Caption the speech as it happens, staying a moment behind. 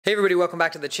Hey everybody, welcome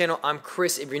back to the channel. I'm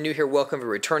Chris. If you're new here, welcome. If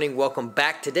you're returning, welcome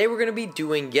back. Today we're going to be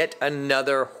doing yet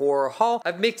another horror haul.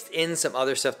 I've mixed in some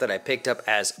other stuff that I picked up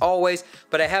as always,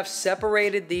 but I have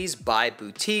separated these by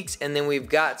boutiques, and then we've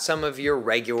got some of your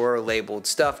regular labeled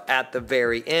stuff at the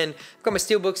very end. I've got my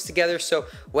steelbooks together, so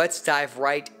let's dive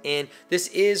right in. This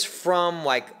is from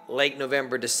like late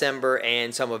November, December,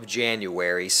 and some of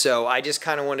January. So I just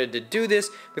kind of wanted to do this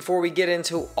before we get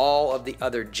into all of the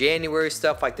other January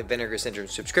stuff, like the Vinegar Syndrome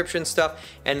subscription stuff,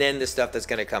 and then the stuff that's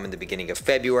going to come in the beginning of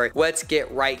February. Let's get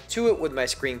right to it with my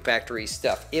Scream Factory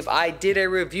stuff. If I did a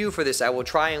review for this, I will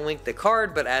try and link the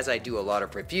card, but as I do a lot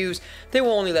of reviews, they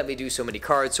will only let me do so many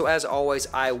cards. So as always,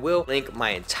 I will link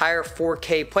my entire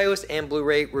 4K playlist and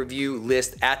Blu-ray review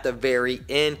list at the very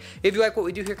end. If you like what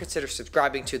we do here, consider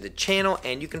subscribing to the channel,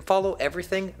 and you can follow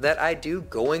everything that I do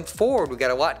going forward. We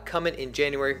got a lot coming in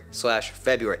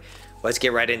January/February. Let's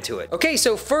get right into it. Okay,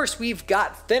 so first we've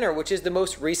got Thinner, which is the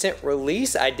most recent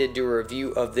release. I did do a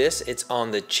review of this. It's on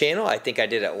the channel. I think I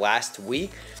did it last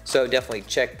week, so definitely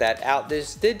check that out.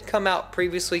 This did come out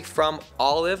previously from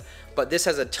Olive, but this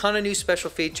has a ton of new special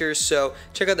features, so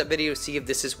check out that video to see if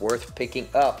this is worth picking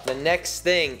up. The next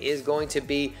thing is going to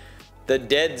be The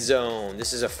Dead Zone.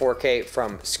 This is a 4K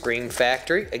from Scream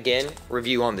Factory. Again,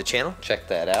 review on the channel. Check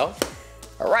that out.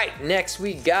 All right, next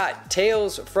we got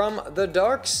Tales from the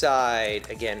Dark Side.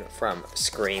 Again, from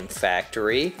Scream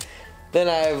Factory. Then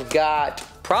I've got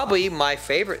probably my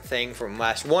favorite thing from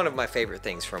one of my favorite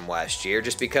things from last year,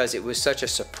 just because it was such a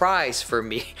surprise for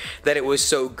me that it was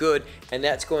so good, and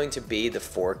that's going to be the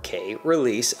 4K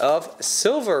release of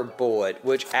Silver Bullet,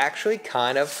 which actually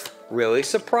kind of really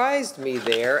surprised me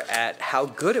there at how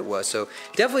good it was. So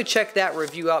definitely check that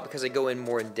review out because I go in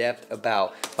more in depth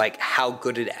about like how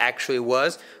good it actually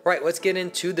was. All right, let's get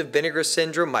into the Vinegar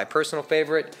Syndrome, my personal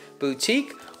favorite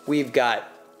boutique. We've got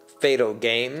Fatal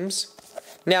Games.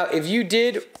 Now, if you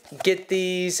did get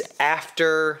these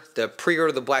after the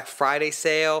pre-order, the Black Friday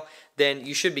sale, then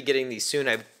you should be getting these soon.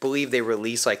 I believe they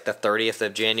release like the 30th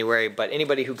of January, but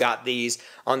anybody who got these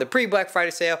on the pre-Black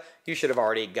Friday sale, you should have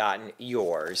already gotten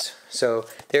yours. So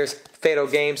there's Fatal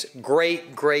Games.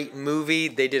 Great movie.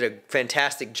 They did a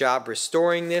fantastic job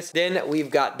restoring this. Then we've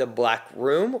got The Black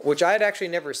Room, which I had actually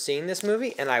never seen this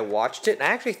movie, and I watched it, and I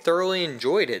actually thoroughly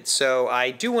enjoyed it. So I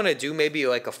do want to do maybe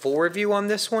like a full review on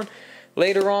this one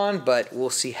later on, but we'll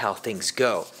see how things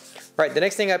go. All right, the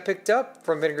next thing I picked up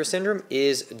from Vinegar Syndrome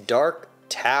is Dark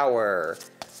Tower.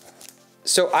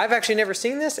 So I've actually never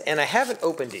seen this, and I haven't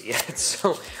opened it yet,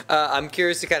 so I'm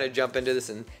curious to kind of jump into this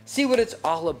and see what it's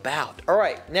all about. All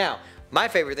right, now, my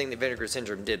favorite thing that Vinegar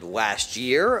Syndrome did last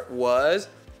year was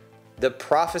the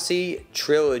Prophecy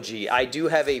Trilogy. I do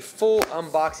have a full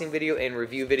unboxing video and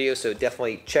review video, so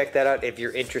definitely check that out if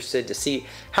you're interested to see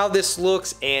how this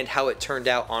looks and how it turned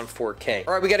out on 4K.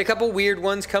 All right, we got a couple weird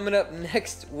ones coming up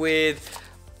next with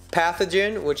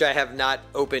Pathogen, which I have not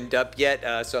opened up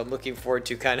yet, so I'm looking forward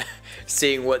to kind of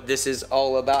seeing what this is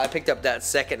all about. I picked up that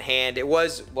secondhand. It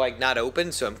was like not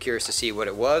open, so I'm curious to see what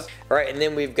it was. All right, and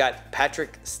then we've got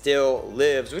Patrick Still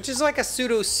Lives, which is like a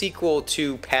pseudo sequel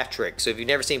to Patrick. So if you've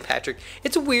never seen Patrick,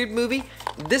 it's a weird movie.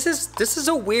 This is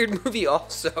a weird movie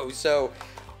also. So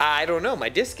I don't know, my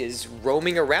disc is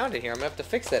roaming around in here. I'm gonna have to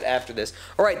fix that after this.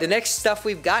 All right, the next stuff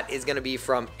we've got is gonna be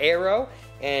from Arrow,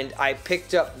 and I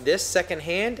picked up this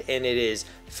secondhand, and it is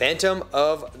Phantom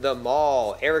of the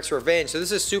Mall, Eric's Revenge. So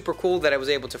this is super cool that I was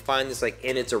able to find this like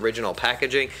in its original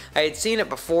packaging. I had seen it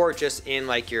before just in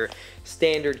like your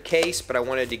standard case, but I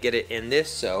wanted to get it in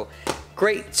this, so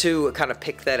great to kind of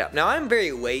pick that up. Now, I'm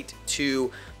very late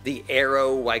to the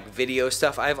Arrow like video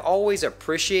stuff. I've always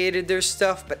appreciated their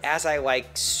stuff, but as I like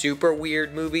super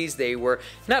weird movies, they were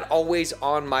not always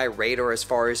on my radar as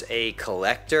far as a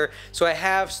collector. So I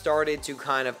have started to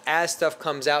kind of, as stuff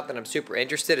comes out that I'm super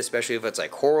interested, especially if it's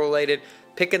like horror related,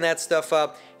 picking that stuff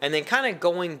up and then kind of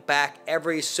going back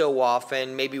every so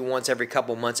often, maybe once every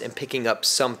couple months, and picking up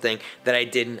something that I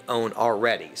didn't own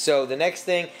already. So the next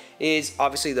thing is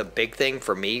obviously the big thing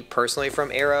for me personally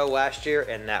from Arrow last year,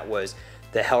 and that was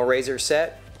the Hellraiser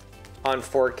set on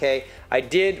 4K. I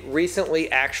did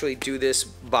recently actually do this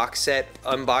box set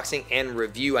unboxing and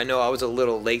review. I know I was a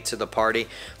little late to the party,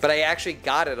 but I actually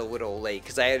got it a little late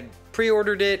because I had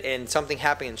pre-ordered it and something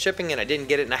happened in shipping and I didn't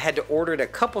get it, and I had to order it a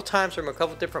couple times from a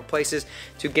couple different places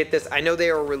to get this. I know they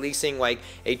are releasing like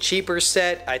a cheaper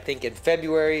set, I think in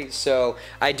February, so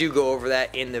I do go over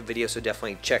that in the video, so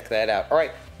definitely check that out. All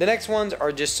right, the next ones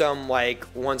are just some like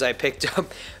ones I picked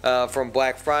up from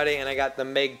Black Friday, and I got the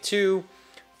Meg 2.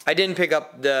 I didn't pick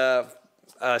up the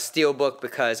Steelbook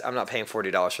because I'm not paying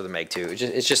 $40 for the Meg 2.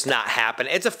 It's just not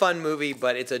happening. It's a fun movie,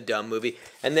 but it's a dumb movie.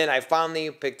 And then I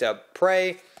finally picked up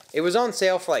Prey. It was on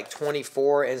sale for like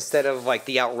 $24 instead of like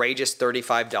the outrageous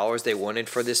 $35 they wanted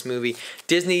for this movie.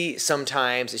 Disney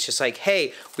sometimes it's just like,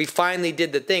 hey, we finally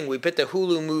did the thing. We put the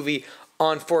Hulu movie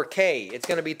on 4K. It's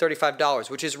going to be $35,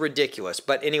 which is ridiculous.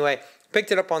 But anyway,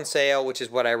 picked it up on sale, which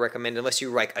is what I recommend unless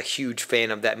you're like a huge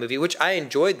fan of that movie, which I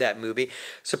enjoyed that movie.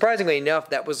 Surprisingly enough,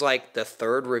 that was like the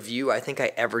third review I think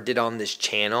I ever did on this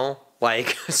channel.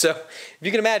 Like, so if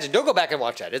you can imagine, don't go back and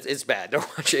watch that. It's bad.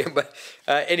 Don't watch it. But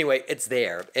anyway, it's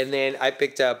there. And then I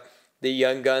picked up the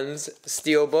Young Guns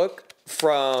Steelbook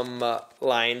from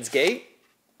Lionsgate.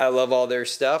 I love all their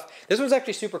stuff. This one's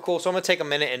actually super cool, so I'm going to take a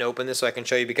minute and open this so I can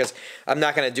show you because I'm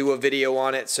not going to do a video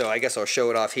on it, so I guess I'll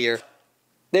show it off here.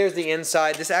 There's the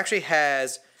inside. This actually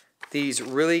has these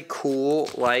really cool,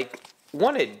 like,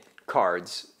 wanted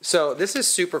cards. So this is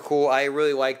super cool. I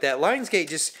really like that. Lionsgate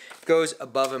just goes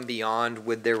above and beyond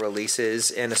with their releases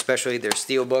and especially their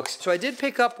steelbooks. So I did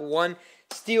pick up one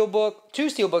steelbook, two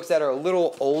steelbooks that are a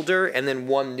little older and then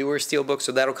one newer steelbook,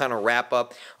 so that'll kind of wrap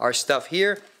up our stuff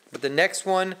here. But the next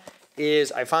one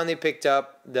is I finally picked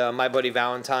up the My Buddy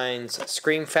Valentine's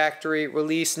Scream Factory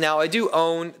release. Now, I do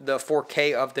own the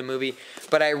 4K of the movie,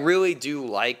 but I really do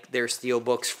like their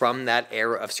steelbooks from that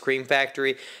era of Scream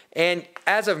Factory. And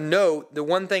as of note, the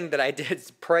one thing that I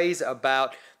did praise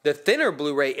about the thinner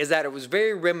Blu-ray is that it was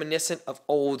very reminiscent of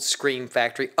old Scream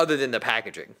Factory, other than the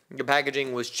packaging. The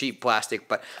packaging was cheap plastic,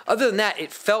 but other than that,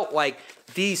 it felt like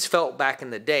these felt back in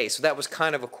the day, so that was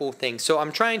kind of a cool thing. So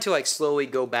I'm trying to like slowly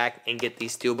go back and get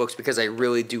these steelbooks because I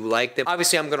really do like them.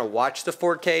 Obviously, I'm going to watch the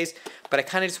 4Ks, but I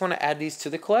kind of just want to add these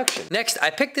to the collection. Next, I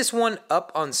picked this one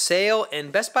up on sale,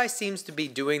 and Best Buy seems to be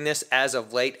doing this as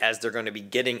of late as they're going to be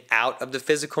getting out of the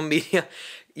physical media,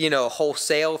 you know,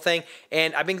 wholesale thing.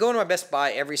 And I've been going to my Best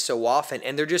Buy every so often,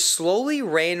 and they're just slowly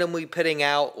randomly putting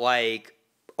out like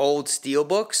old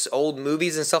steelbooks, old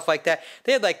movies and stuff like that.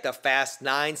 They had like the Fast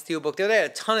 9 steelbook. They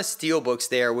had a ton of steelbooks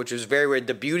there, which was very weird.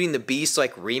 The Beauty and the Beast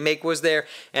like remake was there.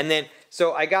 And then,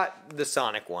 so I got the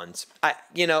Sonic ones.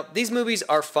 You know, these movies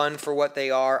are fun for what they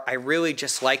are. I really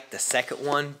just like the second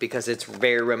one because it's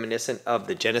very reminiscent of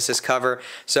the Genesis cover.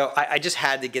 So I just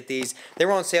had to get these. They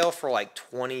were on sale for like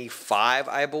 $25,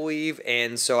 I believe.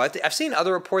 And so I've seen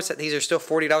other reports that these are still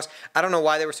 $40. I don't know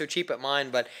why they were so cheap at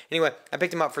mine, but anyway, I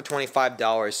picked them up for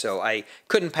 $25. So I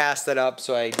couldn't pass that up.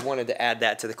 So I wanted to add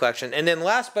that to the collection. And then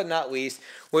last but not least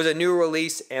was a new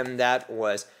release, and that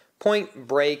was Point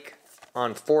Break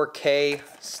on 4K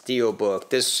Steelbook.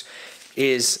 This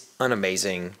is an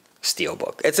amazing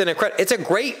Steelbook. It's a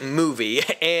great movie,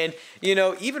 and you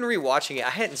know, even rewatching it, I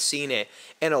hadn't seen it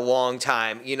in a long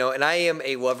time, you know, and I am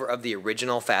a lover of the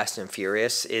original Fast and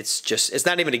Furious. It's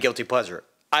not even a guilty pleasure.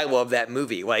 I love that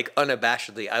movie, like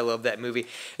unabashedly. I love that movie.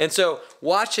 And so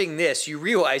watching this, you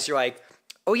realize you're like,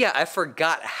 oh yeah, I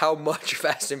forgot how much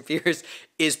Fast and Furious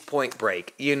is Point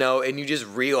Break, you know, and you just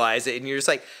realize it, and you're just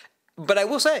like, but I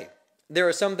will say, there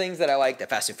are some things that I like that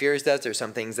Fast and Furious does. There's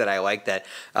some things that I like that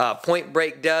Point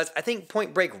Break does. I think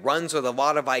Point Break runs with a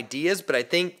lot of ideas, but I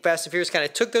think Fast and Furious kind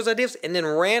of took those ideas and then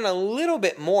ran a little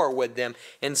bit more with them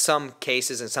in some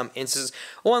cases, in some instances,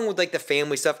 along with like the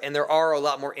family stuff. And there are a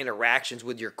lot more interactions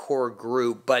with your core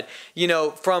group. But, you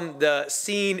know, from the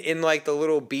scene in like the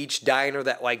little beach diner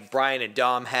that like Brian and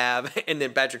Dom have, and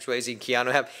then Patrick Swayze and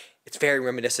Keanu have, it's very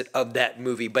reminiscent of that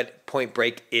movie, but Point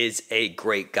Break is a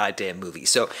great goddamn movie.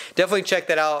 So definitely check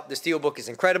that out. The Steelbook is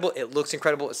incredible. It looks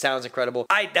incredible. It sounds incredible.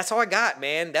 That's all I got,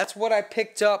 man. That's what I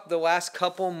picked up the last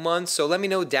couple months. So let me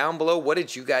know down below, what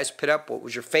did you guys pick up? What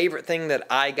was your favorite thing that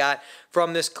I got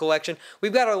from this collection?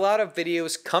 We've got a lot of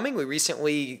videos coming. We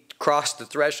recently crossed the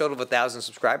threshold of 1,000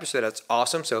 subscribers, so that's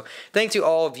awesome. So thanks to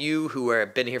all of you who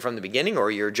have been here from the beginning,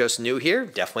 or you're just new here.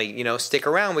 Definitely, you know, stick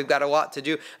around. We've got a lot to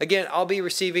do. Again, I'll be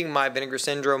receiving my Vinegar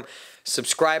Syndrome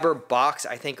subscriber box,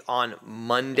 I think, on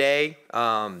Monday,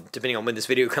 depending on when this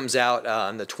video comes out,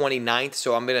 on the 29th.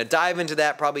 So I'm going to dive into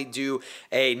that, probably do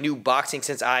a new boxing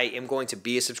since I am going to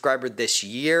be a subscriber this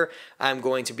year. I'm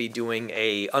going to be doing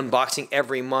a unboxing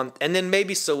every month, and then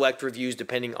maybe select reviews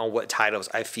depending on what titles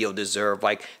I feel deserve,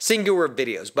 like singular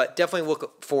videos. But definitely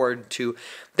look forward to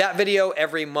that video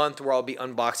every month where I'll be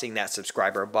unboxing that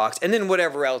subscriber box, and then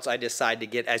whatever else I decide to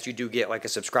get, as you do get like a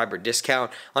subscriber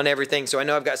discount on everything. So I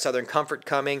know I've got Southern Comfort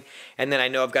coming, and then I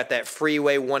know I've got that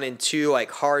Freeway 1 and 2 like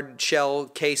hard shell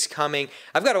case coming.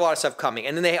 I've got a lot of stuff coming,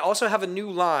 and then they also have a new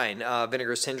line,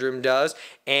 Vinegar Syndrome does,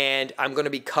 and I'm going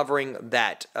to be covering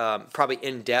that probably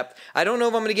in depth. I don't know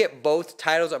if I'm going to get both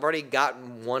titles. I've already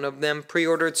gotten one of them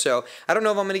pre-ordered, so I don't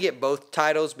know if I'm going to get both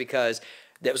titles because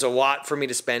that was a lot for me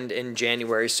to spend in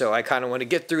January, so I kind of want to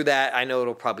get through that. I know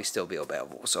it'll probably still be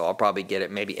available, so I'll probably get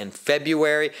it maybe in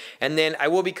February. And then I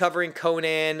will be covering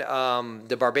Conan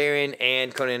the Barbarian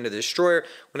and Conan the Destroyer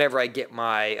whenever I get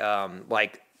my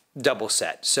like double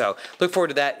set. So look forward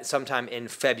to that sometime in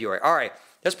February. All right,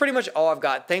 that's pretty much all I've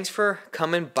got. Thanks for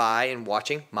coming by and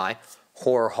watching my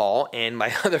horror haul and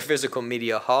my other physical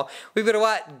media haul. We've got a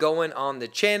lot going on the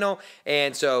channel,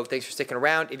 and so thanks for sticking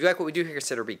around. If you like what we do here,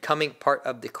 consider becoming part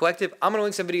of the collective. I'm going to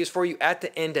link some videos for you at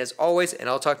the end as always, and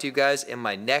I'll talk to you guys in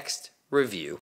my next review.